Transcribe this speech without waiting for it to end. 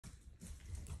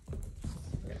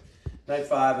Night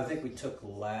 5, I think we took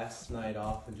last night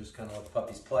off and just kind of let the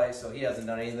puppies play, so he hasn't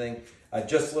done anything. I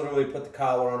just literally put the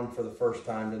collar on him for the first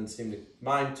time, didn't seem to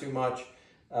mind too much.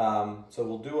 So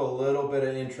we'll do a little bit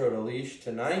of intro to leash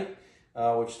tonight,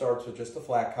 which starts with just a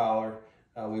flat collar.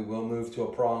 We will move to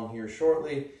a prong here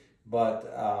shortly, but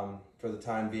for the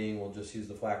time being, we'll just use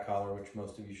the flat collar, which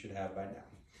most of you should have by now.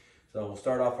 So we'll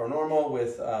start off our normal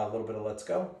with a little bit of let's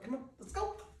go. Come on, let's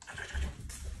go.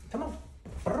 Come on.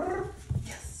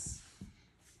 Yes.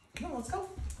 Come on, let's go.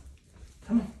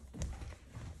 Come on.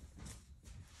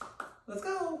 Let's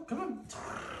go. Come on.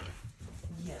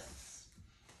 Yes.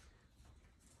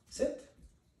 Sit.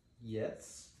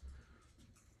 Yes.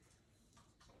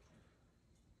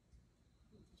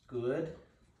 Good.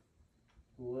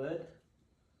 Good.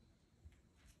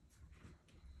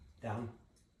 Down.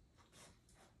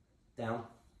 Down.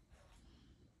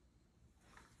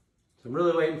 So I'm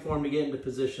really waiting for him to get into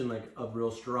position, like up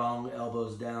real strong,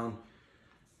 elbows down.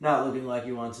 Not looking like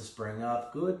he wants to spring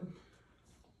up. Good.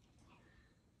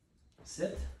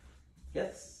 Sit.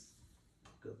 Yes.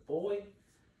 Good boy.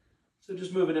 So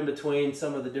just moving in between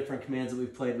some of the different commands that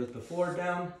we've played with before.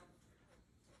 Down.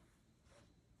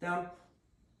 Down.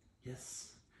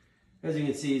 Yes. As you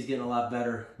can see, he's getting a lot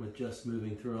better with just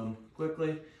moving through them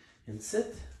quickly. And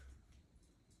sit.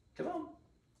 Come on.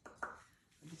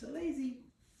 Don't be so lazy.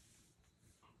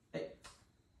 Hey.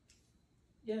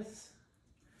 Yes.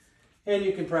 And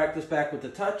you can practice back with the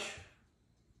touch.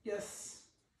 Yes.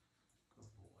 Good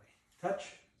boy. Touch.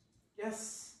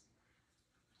 Yes.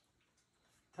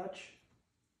 Touch.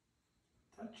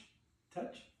 Touch.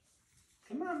 Touch.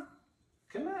 Come on.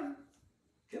 Come on.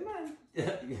 Come on.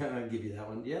 Yeah, I'll give you that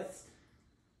one. Yes.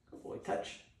 Good boy.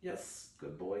 Touch. Yes.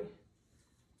 Good boy.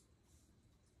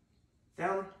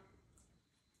 Down.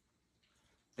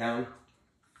 Down.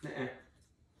 Uh-uh.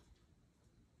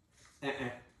 Uh-uh.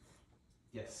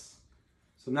 Yes.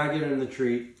 So I'm not giving him the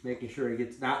treat, making sure he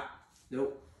gets not.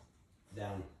 Nope.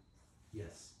 Down.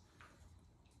 Yes.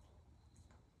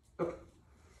 Okay.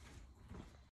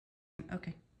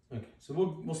 Okay. Okay. So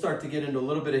we'll start to get into a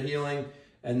little bit of healing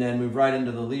and then move right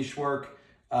into the leash work.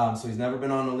 So he's never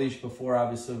been on a leash before.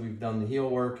 Obviously, we've done the heel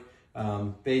work.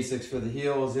 Basics for the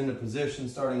heel is into position,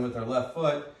 starting with our left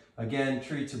foot. Again,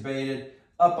 treats are baited,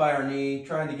 up by our knee,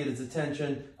 trying to get his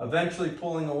attention, eventually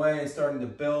pulling away and starting to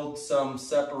build some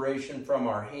separation from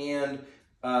our hand,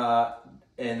 and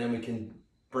then we can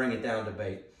bring it down to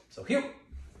bait. So heel.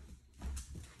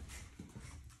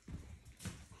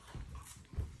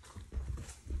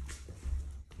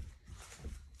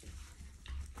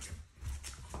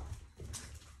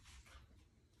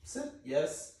 Sit,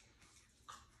 yes.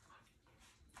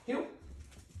 Heel.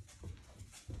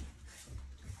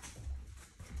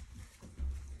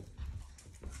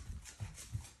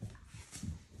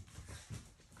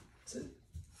 Sit.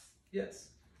 Yes.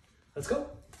 Let's go.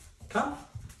 Come.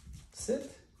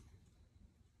 Sit.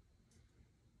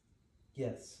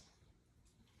 Yes.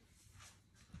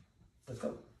 Let's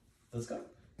go. Let's go.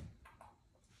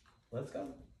 Let's go.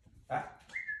 Ah.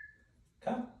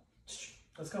 Come.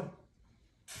 Let's go.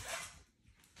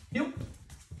 Heel.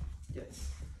 Yes.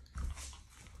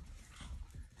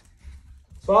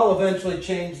 So I'll eventually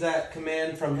change that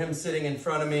command from him sitting in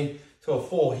front of me to a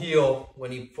full heel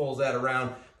when he pulls that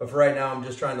around. But for right now, I'm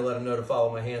just trying to let him know to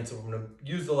follow my hand. So we're going to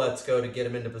use the let's go to get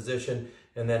him into position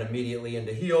and then immediately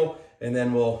into heel. And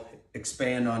then we'll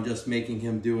expand on just making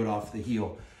him do it off the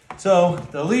heel. So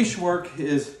the leash work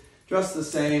is just the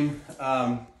same.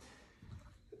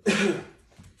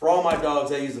 For all my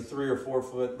dogs, I use a 3 or 4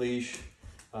 foot leash.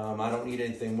 I don't need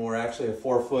anything more. Actually, a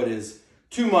 4 foot is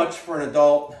too much for an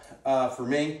adult for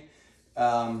me.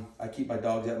 I keep my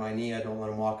dogs at my knee. I don't let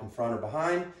them walk in front or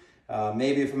behind.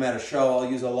 Maybe if I'm at a show, I'll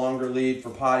use a longer lead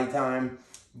for potty time.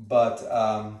 But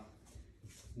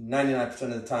 99%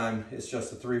 of the time, it's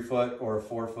just a 3 foot or a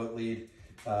 4 foot lead.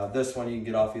 This one you can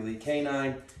get off Elite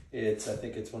Canine. I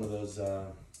think it's one of those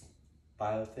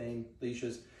biothane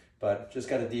leashes. But just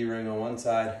got a D-ring on one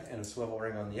side and a swivel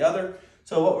ring on the other.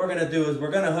 So what we're going to do is we're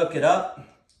going to hook it up.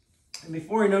 And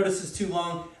before he notices too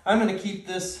long, I'm going to keep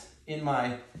this in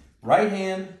my right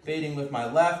hand, baiting with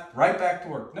my left, right back to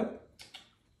work. Nope.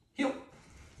 Heel.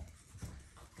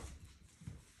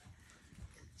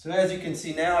 So as you can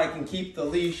see now, I can keep the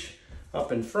leash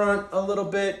up in front a little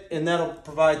bit, and that'll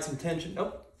provide some tension.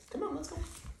 Nope. Come on, let's go.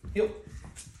 Heel.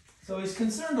 So he's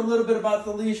concerned a little bit about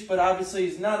the leash, but obviously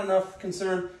he's not enough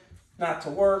concerned not to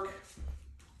work.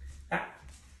 Ah.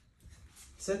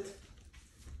 Sit.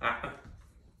 Ah.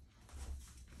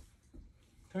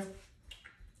 Okay.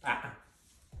 Ah.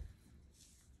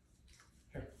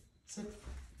 Here. Sit.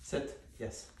 Sit.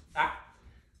 Yes. Ah.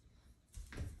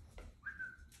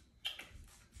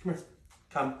 Come here.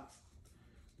 Come.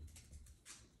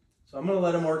 So I'm going to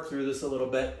let him work through this a little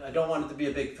bit. I don't want it to be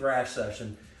a big thrash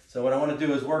session. So what I want to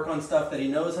do is work on stuff that he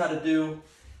knows how to do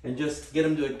and just get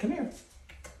him to it. Come here.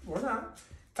 Or not.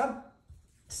 Come.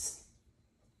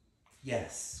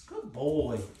 Yes. Good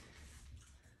boy.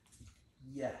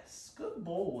 Yes. Good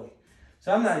boy.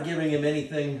 So I'm not giving him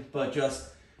anything but just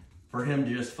for him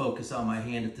to just focus on my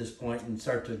hand at this point and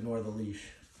start to ignore the leash.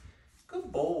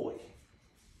 Good boy.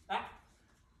 Ah.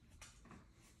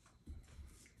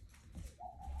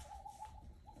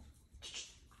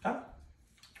 Come.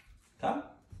 Come.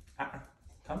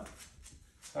 Come.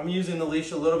 I'm using the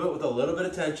leash a little bit with a little bit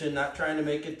of tension, not trying to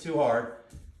make it too hard.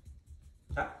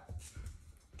 Ah.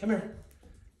 Come here.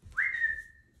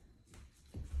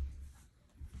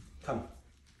 Come.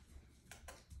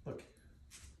 Look.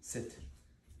 Sit.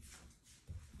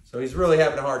 So he's really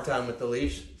having a hard time with the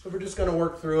leash. So we're just going to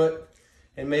work through it.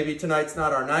 And maybe tonight's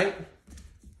not our night.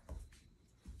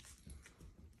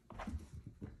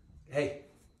 Hey.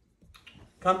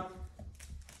 Come.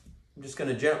 I'm just going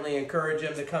to gently encourage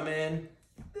him to come in.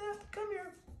 Yeah, come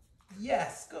here.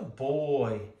 Yes, good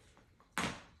boy.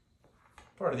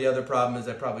 Part of the other problem is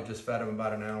I probably just fed him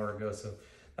about an hour ago, so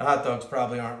the hot dogs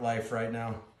probably aren't life right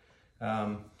now.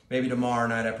 Maybe tomorrow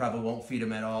night I probably won't feed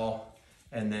him at all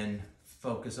and then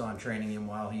focus on training him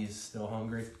while he's still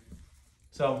hungry.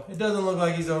 So it doesn't look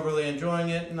like he's overly enjoying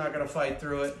it. I'm not going to fight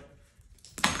through it.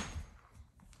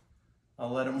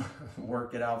 I'll let him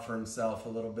work it out for himself a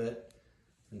little bit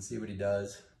and see what he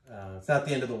does. It's not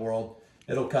the end of the world.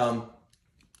 It'll come.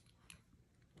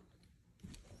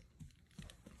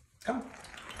 Come.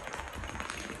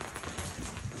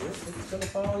 It's gonna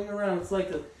follow you around. It's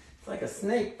like a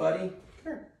snake, buddy.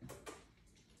 Come here.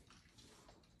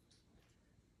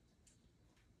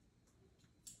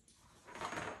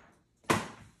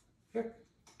 Here.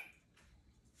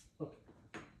 Look.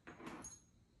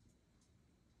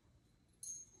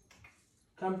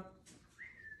 Come.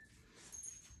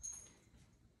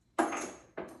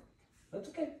 That's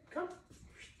okay. Come.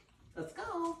 Let's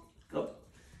go. Go.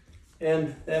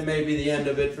 And that may be the end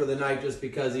of it for the night just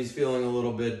because he's feeling a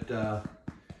little bit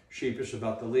sheepish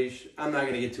about the leash. I'm not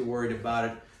going to get too worried about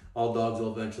it. All dogs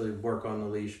will eventually work on the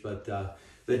leash, but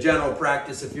the general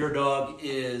practice, if your dog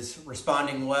is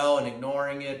responding well and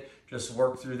ignoring it, just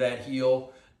work through that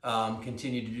heel.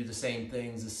 Continue to do the same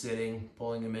things as sitting,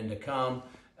 pulling him into come,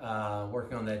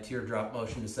 working on that teardrop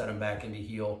motion to set him back into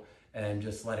heel, and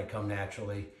just let it come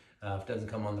naturally. If it doesn't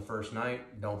come on the first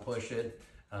night, don't push it.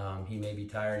 He may be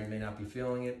tired, he may not be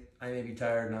feeling it. I may be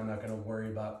tired and I'm not going to worry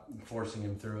about forcing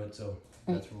him through it. So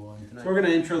that's what we're doing tonight. So we're going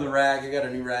to intro the rag. I got a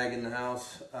new rag in the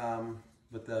house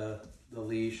with the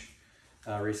leash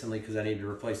recently because I needed to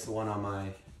replace the one on my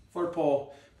flirt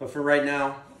pole. But for right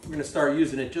now, we're going to start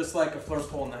using it just like a flirt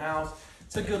pole in the house.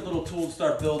 It's a good little tool to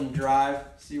start building drive.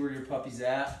 See where your puppy's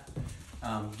at.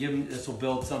 This will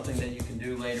build something that you can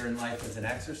do later in life as an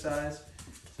exercise.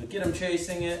 So get him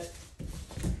chasing it.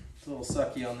 It's a little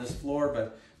sucky on this floor,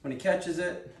 but when he catches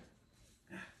it,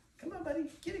 come on, buddy,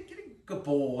 get it, get it. Good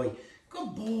boy,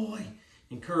 good boy.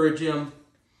 Encourage him.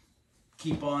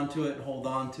 Keep on to it, hold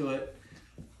on to it.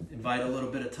 Invite a little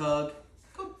bit of tug.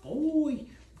 Good boy,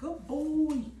 good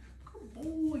boy, good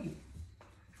boy.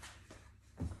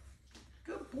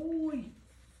 Good boy.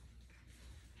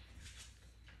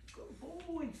 Good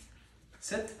boy.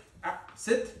 Sit,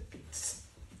 sit.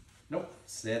 Nope,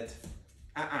 sit.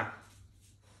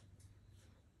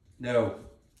 No.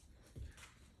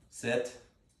 Sit.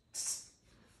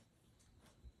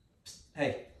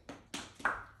 Hey.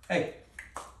 Hey.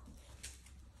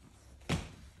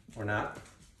 Or not.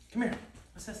 Come here.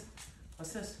 What's this?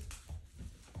 What's this?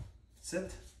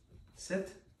 Sit.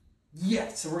 Sit.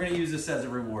 Yes. So we're going to use this as a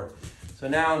reward. So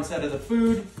now instead of the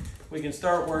food, we can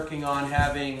start working on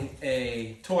having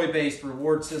a toy-based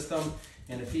reward system.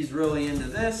 And if he's really into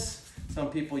this, some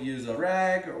people use a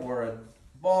rag or a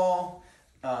ball.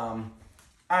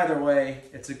 Either way,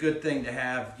 it's a good thing to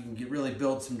have. You can really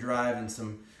build some drive and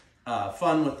some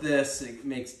fun with this. It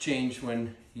makes change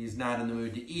when he's not in the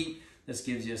mood to eat. This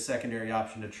gives you a secondary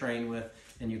option to train with,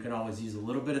 and you can always use a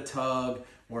little bit of tug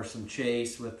or some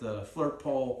chase with the flirt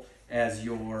pole as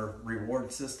your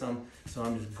reward system. So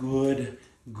I'm just good.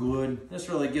 This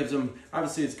really gives them,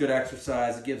 obviously it's good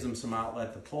exercise. It gives them some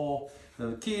outlet to pull.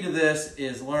 The key to this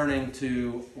is learning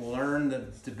to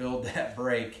build that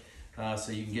break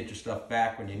so you can get your stuff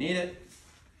back when you need it.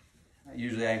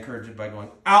 Usually I encourage it by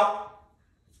going out.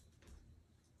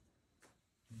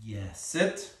 Yes,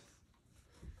 sit.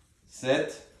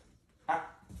 Sit.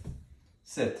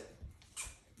 Sit.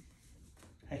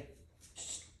 Hey.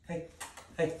 Hey.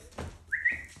 Hey.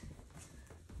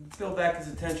 build back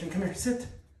his attention. Come here, sit.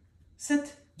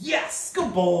 Sit. Yes,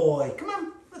 good boy. Come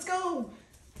on, let's go.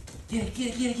 Get it,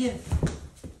 get it, get it, get it.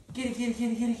 Get it, get it,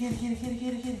 get it, get it, get it, get it, get it,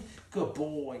 get it, get it. Good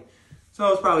boy.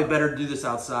 So it's probably better to do this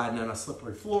outside and on a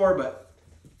slippery floor, but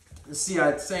see,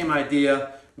 same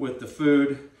idea with the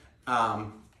food.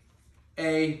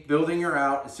 Building your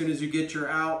out. As soon as you get your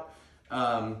out,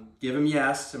 give him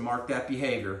yes and mark that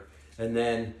behavior. And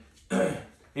then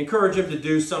encourage him to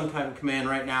do some kind of command.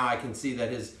 Right now I can see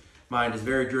that his mind is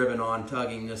very driven on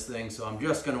tugging this thing, so I'm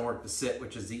just going to work the sit,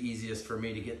 which is the easiest for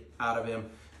me to get out of him,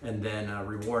 and then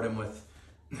reward him with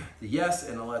the yes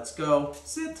and a let's go.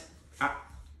 Sit. Ah.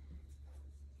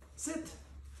 Sit.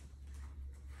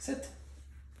 Sit.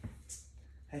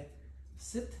 Hey.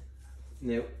 Sit.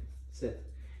 No. Sit.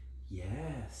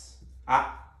 Yes.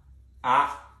 Ah.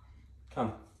 Ah.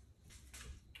 Come.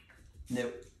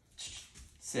 No.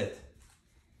 Sit.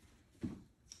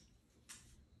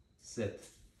 Sit.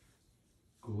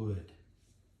 Good.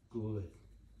 Good.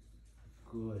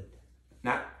 Good.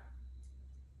 Now.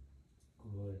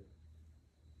 Good.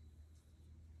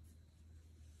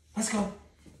 Let's go.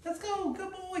 Let's go.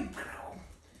 Good boy.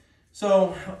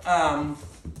 So,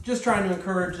 just trying to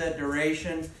encourage that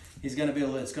duration. It's going to be a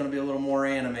little more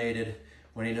animated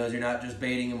when he knows you're not just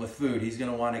baiting him with food. He's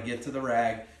going to want to get to the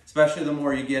rag, especially the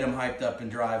more you get him hyped up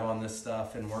and drive on this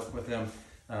stuff and work with him.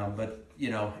 But, you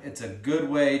know, it's a good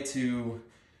way to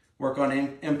work on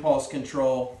impulse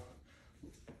control.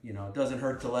 You know, it doesn't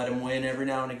hurt to let him win every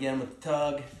now and again with the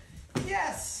tug.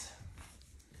 Yes!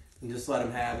 And just let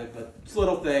him have it. But it's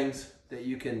little things that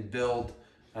you can build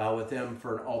with him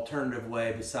for an alternative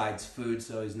way besides food,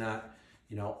 so he's not,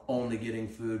 you know, only getting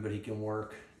food, but he can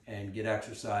work and get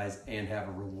exercise and have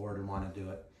a reward and want to do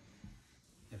it.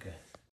 Okay.